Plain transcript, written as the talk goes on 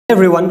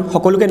Everyone,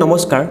 সকলোকে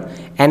নমস্কাৰ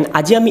and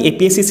আজি আমি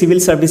APSC Civil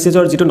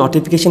Servicesৰ যেটো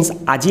notifications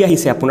আজি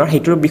আহিছে আপোনাৰ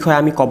হেইটোৰ বিষয়ে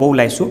আমি কব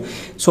ওলাইছো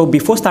so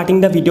before starting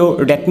the video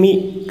let me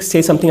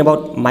say something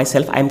about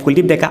myself I am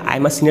𝒂𝒊𝒷𝒃 I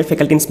am a senior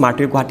faculty in Smart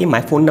Guwahati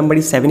my phone number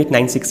is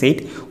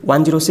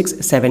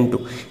 7896810672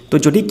 তো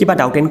যদি কিবা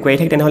ডাউট এন্ড কোৱেৰি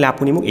থাকে তেনেহলে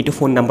আপুনি মোক এইটো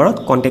ফোন নম্বৰত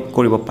কন্টাক্ট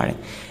কৰিব পাৰে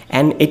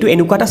and এইটো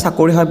এনেকুৱাটা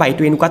চাকৰি হয় বা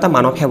এইটো এনেকুৱাটা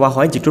মানৱ সেৱা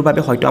হয় যেটোৰ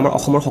বাবে হয়তো আমাৰ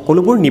অসমৰ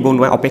সকলোবোৰ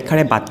নিবনুৱা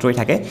অপেক্ষাৰে বাট ৰৈ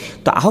থাকে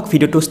তো আহক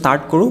ভিডিওটো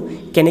স্টাৰ্ট কৰো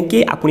কেনেকৈ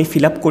আপুনি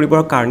ফিল আপ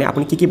কৰিবৰ কাৰণে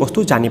আপুনি কি বস্তু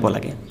জানিব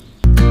লাগে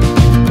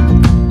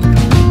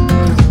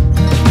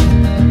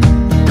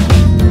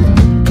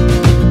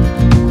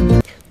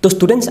তো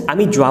স্টুডেন্টস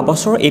আমি যোৱা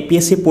বছৰ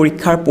APSC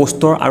পৰীক্ষাৰ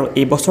পোষ্টৰ আৰু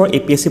এই বছৰ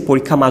APSC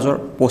পৰীক্ষা মাজৰ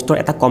পোষ্টৰ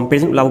এটা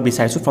কম্পেৰিজন উলাব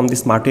বিচাৰিছো ফ্ৰম দি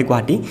স্মাৰ্ট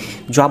গুৱাহাটী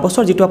যোৱা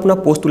বছৰ যেটো আপোনাৰ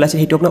পোষ্ট উলাইছে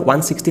হেটো আপোনাৰ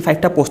 165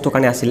 টা পোষ্টৰ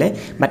কাৰণে আছিল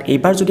বাট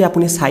এইবাৰ যদি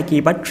আপুনি চাই কি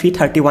এইবাৰ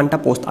 331 টা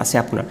পোষ্ট আছে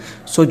আপোনাৰ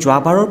সো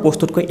যোৱাবাৰৰ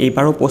পোষ্টতকৈ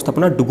এইবাৰৰ পোষ্ট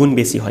আপোনাৰ দুগুণ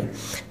বেছি হয়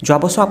যোৱা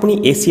বছৰ আপুনি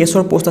ACS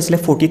ৰ পোষ্ট আছিল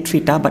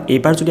 43 টা বাট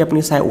এইবাৰ যদি আপুনি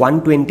চাই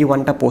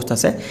 121 টা পোষ্ট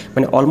আছে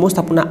মানে অলমোষ্ট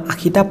আপোনাৰ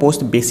 80 টা পোষ্ট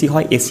বেছি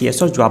হয় ACS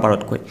ৰ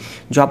যোৱাবাৰতকৈ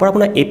যোৱাবাৰ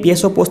আপোনাৰ APS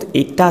ৰ পোষ্ট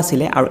 8 টা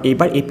আছিল আৰু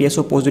এইবাৰ APS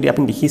ৰ যদি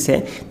আপুনি দেখিছে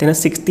তেনে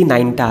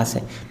 69 টা আছে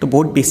তো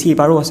বহুত বেছি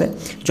এবাৰো আছে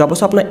যোৱা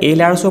বছৰ আপোনাৰ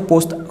ALRS ৰ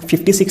পোষ্ট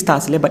 56 টা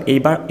আছিল বাট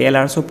এইবাৰ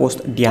ALRS ৰ পোষ্ট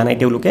দিয়া নাই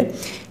তেওঁলোকে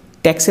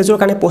টেক্সেজৰ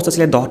কাৰণে পোষ্ট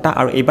আছিল 10 টা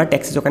আৰু এইবাৰ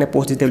টেক্সেজৰ কাৰণে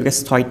পোষ্ট দিতে তেওঁলোকে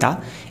 6 টা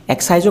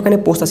এক্সাইজৰ কাৰণে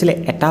পোষ্ট আছিল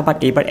এটা বাট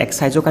এইবাৰ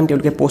এক্সাইজৰ কাৰণে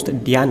তেওঁলোকে পোষ্ট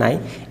দিয়া নাই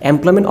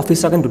এমপ্লয়মেন্ট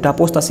অফিচাৰ কাৰণে দুটা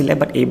পোষ্ট আছিল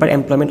বাট এইবাৰ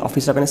এমপ্লয়মেন্ট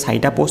অফিচাৰ কাৰণে 4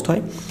 টা পোষ্ট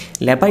হয়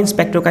লেবাৰ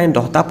ইনস্পেক্টৰ কাৰণে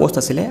 10 টা পোষ্ট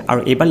আছিল আৰু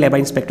এইবাৰ লেবাৰ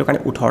ইনস্পেক্টৰ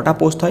কাৰণে 18 টা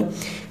পোষ্ট হয়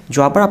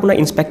যোৱাবাৰ আপোনাৰ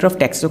ইনস্পেক্টৰ অফ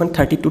টেক্সৰ কাৰণে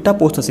 32 টা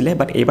পোষ্ট আছিল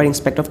বাট এইবাৰ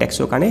ইনস্পেক্টৰ অফ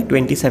টেক্সৰ কাৰণে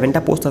 27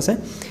 টা পোষ্ট আছে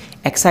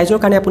এক্সাইজৰ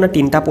কাৰণে আপোনাৰ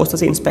 3 টা পোষ্ট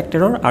আছে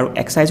ইনস্পেক্টৰৰ আৰু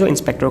এক্সাইজৰ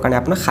ইনস্পেক্টৰৰ কাৰণে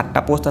আপোনাৰ 7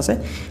 টা পোষ্ট আছে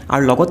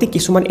আৰু লগতে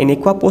কিছুমান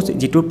এনেকুৱা পোষ্ট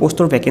যেটোৰ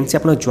পোষ্টৰ ভ্যাকেন্সি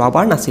আপোনাৰ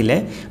যোৱাবাৰ নাছিলে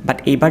বাট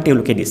এইবাৰ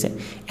তেওঁলোকে দিছে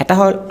এটা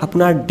হল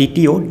আপোনাৰ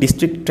DTO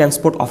ডিস্ট্ৰিক্ট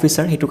ট্ৰান্সপোৰ্ট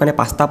অফিচাৰ হেতু কাৰণে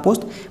 5 টা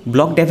পোষ্ট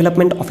ব্লক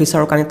ডেভেলপমেন্ট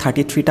অফিচাৰৰ কাৰণে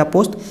 33 টা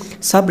পোষ্ট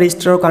সাব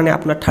ৰেজিষ্ট্ৰাৰৰ কাৰণে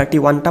আপোনাৰ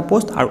 31 টা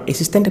পোষ্ট আৰু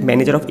এসিস্ট্যান্ট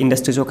ম্যানেজাৰ অফ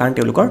ইন্ডাষ্ট্ৰিজৰ কাৰণে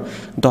তেওঁলোকৰ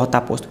 10 টা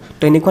পোষ্ট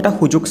তো এনেকুৱা এটা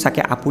সুযোগ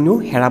সাকে আপুনিও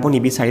হেৰাব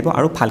নিবিচাৰিব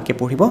আৰু ভালকে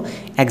পঢ়িব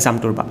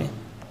এক্সামটোৰ বাবে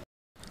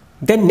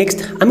Then next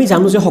আমি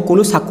জানো যে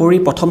সকলো চাকৰি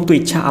প্ৰথমটো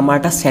ইচ্ছা আমাৰ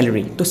এটা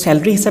স্যালাৰি তো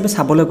স্যালাৰি হিচাপে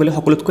চাবলৈ গলে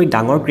সকলোতকৈ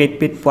ডাঙৰ গ্ৰেড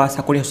পেড পোৱা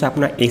চাকৰি হৈছে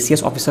আপোনাৰ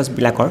ACS অফিচাৰ্স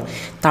বিলাকৰ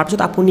তাৰ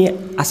পিছত আপুনি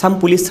Assam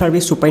police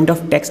service সুপাৰিনটেন্ডেন্ট of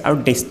tax আৰু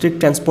ডিস্ট্ৰিক্ট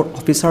ট্ৰান্সপোৰ্ট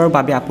অফিচাৰৰ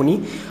বাবে আপুনি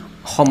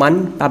সমান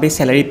ভাবে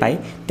স্যালাৰি পায়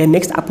দেন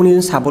নেক্সট আপুনি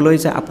চাবলৈ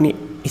যে আপুনি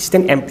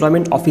Assistant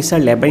Employment Officer,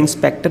 Labor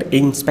Inspector,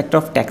 Inspector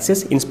of Taxes,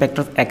 Inspector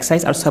of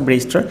Excise আৰু Sub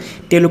Registrar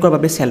তেওঁলোকৰ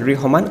বাবে স্যালাৰি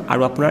সমান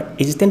আৰু আপোনাৰ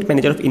Assistant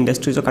Manager of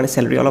Industries কাৰণে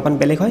স্যালাৰি অলপমান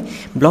বেলেগ হয়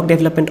Block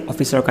Development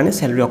Officer কাৰণে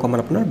স্যালাৰি অকমান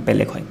আপোনাৰ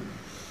বেলেগ হয়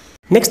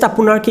Next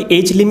আপোনাৰ কি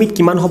এজ লিমিট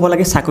কিমান হ'ব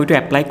লাগে চাকৰিটো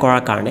এপ্লাই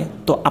কৰাৰ কাৰণে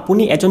তো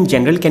আপুনি এজন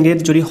জেনাৰেল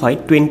ক্যান্ডিডেট যদি হয়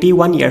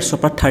 21 ইয়াৰ্ছৰ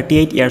পৰা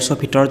 38 ইয়াৰ্ছৰ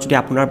ভিতৰত যদি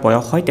আপোনাৰ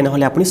বয়স হয়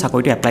তেনেহলে আপুনি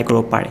চাকৰিটো এপ্লাই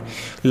কৰিব পাৰে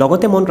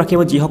লগতে মন ৰাখিব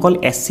যিসকল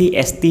SC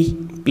ST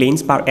প্লেইনছ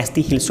বা ST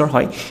হিলছৰ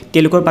হয়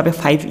তেওঁলোকৰ বাবে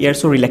 5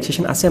 ইয়াৰ্ছৰ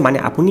ৰিলেক্সেশন আছে মানে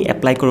আপুনি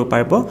এপ্লাই কৰিব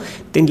পাৰিব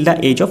টিল দা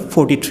এজ অফ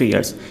 43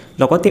 ইয়াৰ্ছ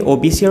লগতে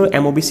OBC আৰু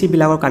MOBC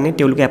বিলাকৰ কাৰণে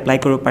তেওঁলোকে এপ্লাই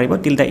কৰিব পাৰিব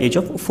টিল দা এজ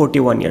অফ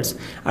 41 ইয়াৰ্ছ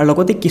আৰু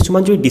লগতে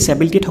কিছুমান যদি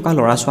ডিসেবিলিটি থকা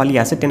লৰা ছোৱালী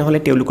আছে তেনেহলে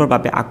তেওঁলোকৰ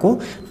বাবে আকৌ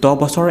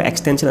 10 বছৰৰ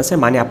এক্সটেনশন আছে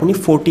মানে আপুনি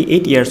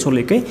 48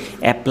 ইয়াৰ্ছলৈকে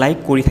এপ্লাই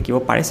কৰি থাকিব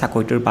পাৰে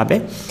চাকৰিটোৰ বাবে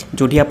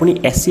যদি আপুনি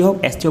SC হওক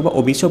ST হওক বা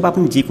OBC হওক বা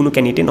আপুনি যিকোনো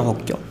ক্যান্ডিডেট নহওক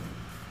কিয়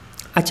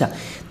আচ্ছা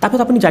তারপর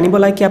আপনি জানিব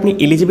লাগে কি আপনি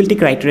এলিজিবিলিটি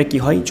ক্রাইটেরিয়া কি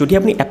হয় যদি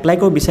আপনি এপ্লাই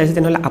কৰিব বিচাৰিছে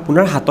তেনেহলে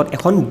আপোনাৰ হাতত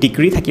এখন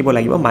ডিগ্ৰী থাকিব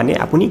লাগিব মানে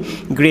আপুনি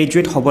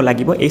গ্ৰেজুৱেট হ'ব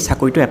লাগিব এই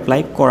চাকৰিটো এপ্লাই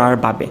কৰাৰ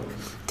বাবে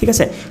ঠিক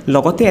আছে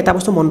লগতে এটা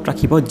বস্তু মনত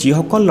ৰাখিব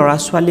যিসকল লৰা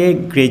ছোৱালীয়ে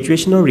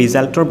গ্ৰেজুৱেচনৰ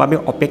ৰিজাল্টৰ বাবে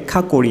অপেক্ষা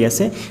কৰি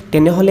আছে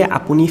তেনেহলে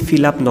আপুনি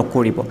ফিল আপ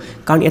নকৰিব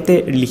কাৰণ এতে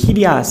লিখি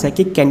দিয়া আছে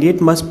কি candidate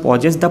must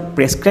পজেছ da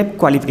প্ৰেসক্ৰাইব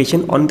qualification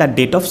on the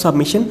date of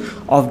submission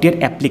of there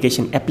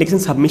application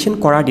submission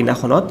কৰাৰ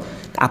দিনাখনত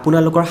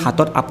আপোনালোকৰ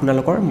হাতত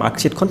আপোনালোকৰ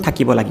মাৰ্কশিটখন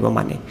থাকিব লাগিব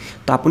মানে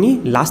তো আপুনি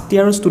লাষ্ট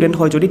ইয়াৰৰ ষ্টুডেন্ট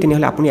হয় যদি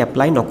তেনেহলে আপুনি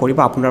এপ্লাই নকৰিব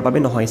আপোনাৰ বাবে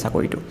নহয়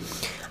চাকৰিটো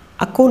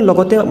আকৌ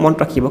লগতে মন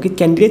ৰাখিব কি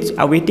candidates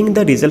awaiting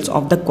the results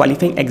of the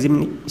qualifying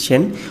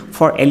examination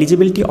for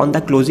eligibility on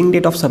the closing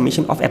date of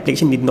submission of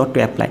application need not to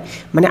apply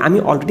মানে আমি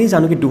অলৰেডি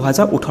জানো কি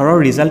 2018 ৰ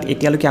ৰিজাল্ট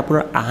এতিয়ালৈকে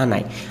আপোনাৰ আহা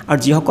নাই আৰু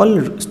যিসকল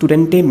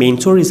ষ্টুডেন্টে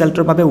মেইনছৰ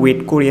ৰিজাল্টৰ বাবে ওয়েট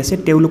কৰি আছে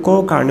তেওঁলোকৰ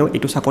কাৰণেও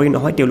এটো চাকৰি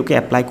নহয় তেওঁলোকে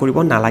এপ্লাই কৰিব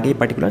নালাগে এই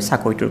পাৰ্টিকুলাৰ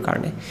চাকৰিটোৰ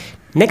কাৰণে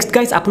Next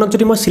guys আপোনাক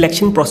যদি মই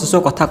সিলেকশন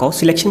প্ৰসেছৰ কথা কওঁ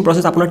সিলেকশন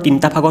প্ৰসেছ আপোনাৰ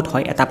তিনটা ভাগত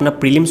হয় এটা আপোনাৰ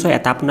প্ৰিলিমছ হয়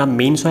এটা আপোনাৰ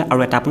মেইনছ হয় আৰু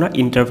এটা আপোনাৰ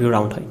ইন্টাৰভিউ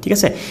ৰাউণ্ড হয় ঠিক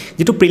আছে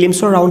যেটো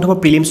প্ৰিলিমছৰ ৰাউণ্ড হ'ব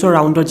প্ৰিলিমছৰ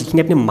ৰাউণ্ডৰ যিখিনি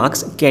আপুনি মাৰ্কস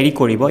ক্যাৰি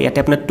কৰিব ইয়াতে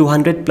আপোনাৰ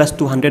 200 +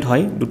 200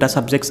 হয় দুটা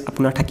সাবজেক্টস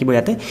আপোনাৰ থাকিব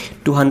ইয়াতে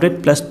 200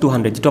 +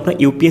 200 যেটো আপোনাৰ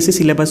UPSC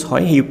সিলেবাস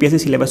হয় সেই UPSC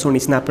সিলেবাসৰ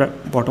নিচিনা আপোনাৰ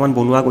বৰ্তমান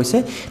বনোৱা গৈছে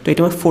তো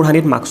এটা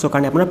 400 মাৰ্কছৰ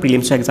কাৰণে আপোনাৰ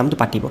প্ৰিলিমছৰ এক্সামটো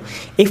পাতিব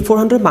এই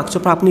 400 মাৰ্কছৰ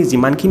পৰা আপুনি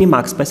যিমানখিনি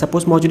মাৰ্কস পায়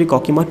সাপোজ মই যদি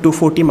কওঁ কি মই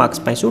 240 মাৰ্কস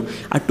পাইছো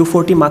আৰু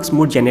 240 মাৰ্কস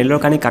মোৰ জেনেৰেলৰ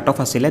কাৰণে কাট অফ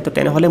আছিল তো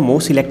তেনেহলে মই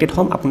সিলেক্টেড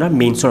হম আপোনাৰ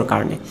মেইনছৰ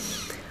কাৰণে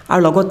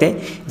আৰু লগতে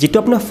যেটো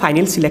আপোনাৰ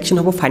ফাইনেল সিলেকশন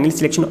হ'ব ফাইনেল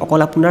সিলেকশন অকল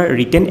আপোনাৰ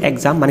ৰিটেন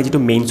এক্সাম মানে যেটো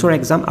মেইনছৰ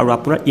এক্সাম আৰু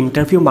আপোনাৰ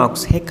ইন্টাৰভিউ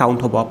মাৰ্কস হে কাউন্ট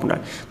হ'ব আপোনাৰ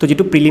তো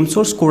যেটো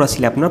প্ৰিলিমছৰ স্কোৰ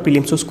আছিল আপোনাৰ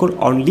প্ৰিলিমছৰ score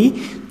only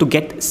to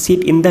get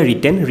seat in the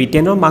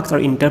ৰিটেনৰ marks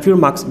আৰু ইন্টাৰভিউৰ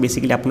মাৰ্কস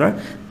বেসিক্যালি আপোনাৰ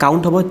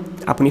কাউন্ট হ'ব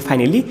আপুনি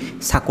ফাইনেলি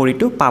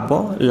চাকৰিটো পাব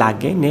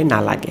লাগে নে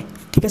নালাগে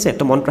ঠিক আছে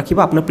তো মনত ৰাখিব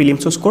আপোনাৰ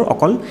প্ৰিলিমছৰ স্কোৰ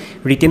অকল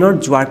ৰিটেনৰ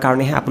যোৱাৰ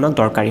কাৰণেহে আপোনাক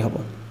দৰকাৰী হ'ব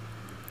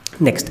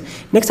Next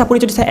আপুনি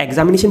যদি চাই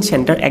এক্সামিনেশন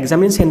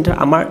সেন্টাৰ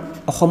আমাৰ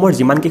অসমৰ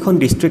যিমান কেইখন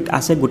ডিস্ট্ৰিক্ট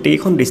আছে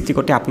গোটেইখন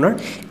ডিস্ট্ৰিক্টতে আপোনাৰ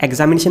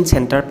এক্সামিনেশন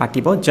সেন্টাৰ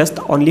পাতিব জাস্ট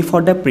অনলি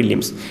ফৰ দা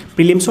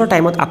প্ৰিলিমছৰ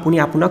টাইমত আপুনি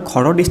আপোনাৰ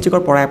ঘৰৰ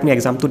ডিস্ট্ৰিক্টৰ পৰা আপুনি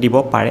এক্সামটো দিব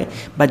পাৰে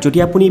বা যদি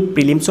আপুনি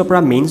প্ৰিলিমছৰ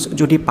পৰা মেইনছ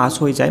যদি পাস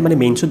হৈ যায় মানে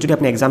মেইনছত যদি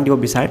আপুনি এক্সাম দিব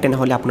বিচাৰে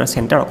তেনেহলে আপোনাৰ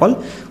সেন্টাৰ অকল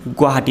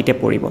গুৱাহাটীতে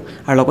পৰিব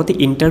আৰু লগতে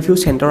ইন্টাৰভিউ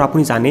সেন্টাৰ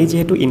আপুনি জানেই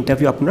যেহেতু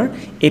ইন্টাৰভিউ আপোনাৰ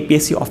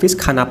APSC অফিস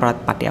খানাপাৰাত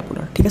পাতে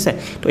আপোনাৰ ঠিক আছে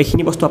তো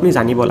এইখিনি বস্তু আপুনি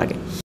জানিব লাগে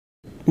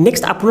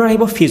Next আপোনাৰ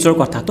আহিব ফিজৰ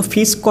কথা তো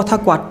ফিজ কথা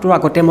কোৱাটো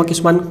আগতে মই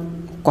কিছুমান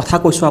কথা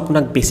কৈছো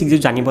আপোনাক বেসিক যে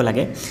জানিব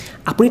লাগে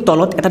আপুনি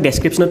তলত এটা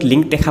ডেসক্ৰিপচনত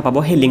লিংক দেখা পাব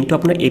সেই লিংকটো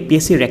আপোনাৰ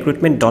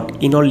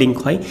apscrecruitment.in ৰ লিংক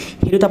হয়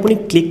হেতুত আপুনি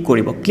ক্লিক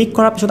কৰিব ক্লিক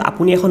কৰাৰ পিছত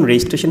আপুনি এখন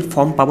ৰেজিষ্ট্ৰেচন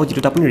ফৰ্ম পাব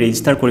যেটো আপুনি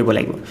ৰেজিষ্টাৰ কৰিব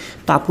লাগিব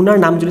তো আপোনাৰ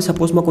নাম যদি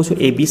সাপোজ মই কৈছো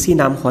ABC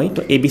নাম হয়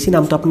তো ABC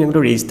নামটো আপুনি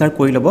একদম ৰেজিষ্টাৰ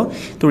কৰি লব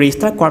তো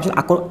ৰেজিষ্টাৰ কৰাৰ পিছত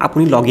আকৌ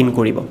আপুনি লগইন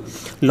কৰিব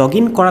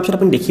লগইন কৰাৰ পিছত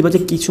আপুনি দেখিব যে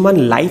কিছুমান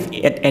লাইভ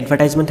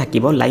এডভাৰটাইজমেন্ট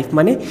থাকিব লাইভ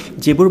মানে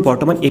যেবোৰ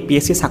বৰ্তমান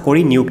APSC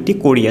চাকৰি নিযুক্তি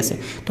কৰি আছে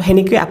তো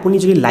হেনেকৈ আপুনি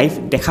যদি লাইভ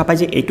দেখা পায়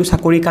যে এইটো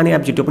চাকৰিৰ কাৰণে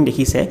আপনি যেটো আপুনি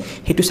দেখিছে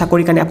হেতু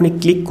চাকৰিৰ কাৰণে আপুনি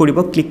ক্লিক কৰি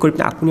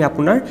পিনে আপুনি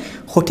আপোনাৰ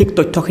সঠিক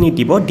তথ্যখিনি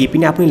দিব দি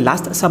পিনে আপুনি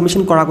লাষ্ট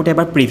সাবমিশন কৰাৰ আগতে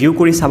এবাৰ প্ৰিভিউ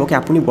কৰি চাব কি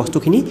আপুনি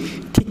বস্তুখিনি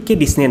ঠিককে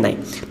দিছনে নাই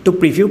তো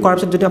প্ৰিভিউ কৰাৰ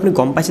পিছত যদি আপুনি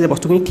গম পাইছে যে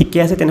বস্তুখিনি ঠিককে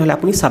আছে তেনেহলে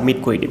আপুনি সাবমিট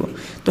কৰি দিব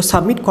তো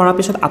সাবমিট কৰাৰ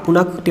পিছত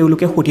আপোনাক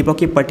তেওঁলোকে সুধিব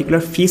কি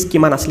পাৰ্টিকুলাৰ ফিজ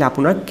কিমান আছিল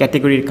আপোনাৰ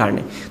ক্যাটেগৰীৰ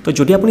কাৰণে তো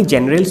যদি আপুনি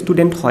জেনাৰেল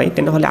ষ্টুডেন্ট হয়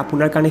তেনেহলে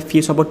আপোনাৰ কাৰণে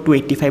ফিজ হ'ব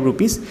 285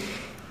 rupees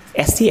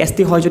SC ST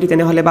হয় যদি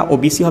তেনেহলে বা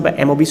OBC হবে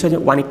MOBC হয়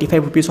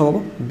 185 rupees হ'ব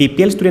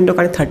BPL ষ্টুডেন্টৰ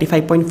কাৰণে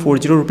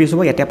 35.40 rupees হ'ব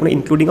ইয়াতে আপোনাৰ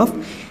ইনক্লুডিং অফ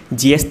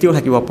GST ও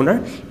থাকিব আপোনাৰ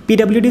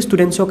PWD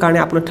ষ্টুডেন্টছৰ কাৰণে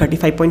আপোনাৰ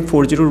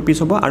 35.40 rupees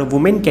হ'ব আৰু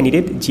women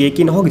candidate যিয়ে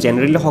কি নহওক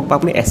জেনাৰেল হওক বা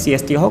আপুনি SC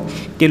ST হওক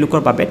তেওঁলোকৰ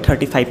বাবে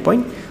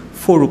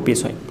 35.4 rupees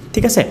হয়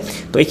ঠিক আছে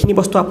তো এইখিনি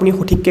বস্তু আপুনি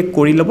সঠিককে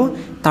কৰি লব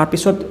তাৰ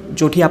পিছত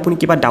যদি আপুনি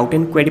কিবা ডাউট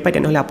এন্ড কোৱেৰি পায়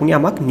তেনেহলে আপুনি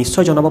আমাক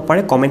নিশ্চয় জনাব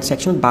পাৰে কমেন্ট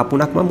সেকশনত বা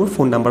আপোনাক মই মোৰ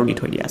ফোন নম্বৰ দি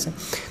থৈ দিয়া আছে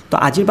তো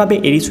আজিৰ বাবে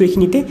এৰিছো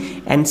এইখিনিতে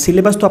এন্ড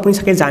সিলেবাসটো আপুনি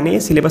সাকে জানে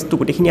সিলেবাসটো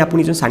গোটেইখিনি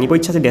আপুনি যদি জানিব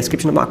ইচ্ছা আছে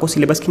ডেসক্ৰিপচনত মই আকৌ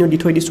সিলেবাসখিনিও দি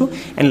থৈ দিছো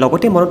এন্ড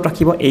লগতে মনত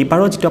ৰাখিব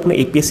এইবাৰৰ যেটো আপোনাৰ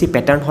APSC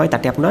প্যাটাৰ্ন হয়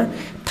তাতে আপোনাৰ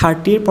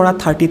 30 ৰ পৰা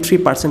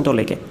 33%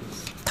 লৈকে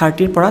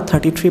 30 ৰ পৰা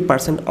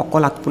 33%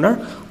 অকল আপোনাৰ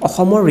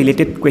অসমৰ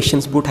ৰিলেটেড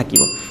কোৱেশ্চনছ বোৰ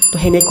থাকিব তো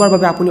হেনেকুৱাৰ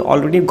বাবে আপুনি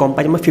অলৰেডি গম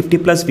পাই মই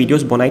 50+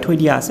 ভিডিওস বনাই থৈ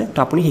দিয়া আছে তো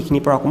আপুনি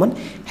হেখিনিৰ পৰা অকমান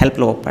হেল্প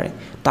ল'ব পাৰে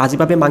তো আজিৰ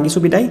বাবে মাগিছো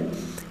বিদায়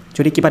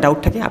যদি কিবা ডাউট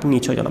থাকে আপুনি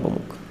নিশ্চয় জনাব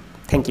মোক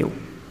থ্যাংক ইউ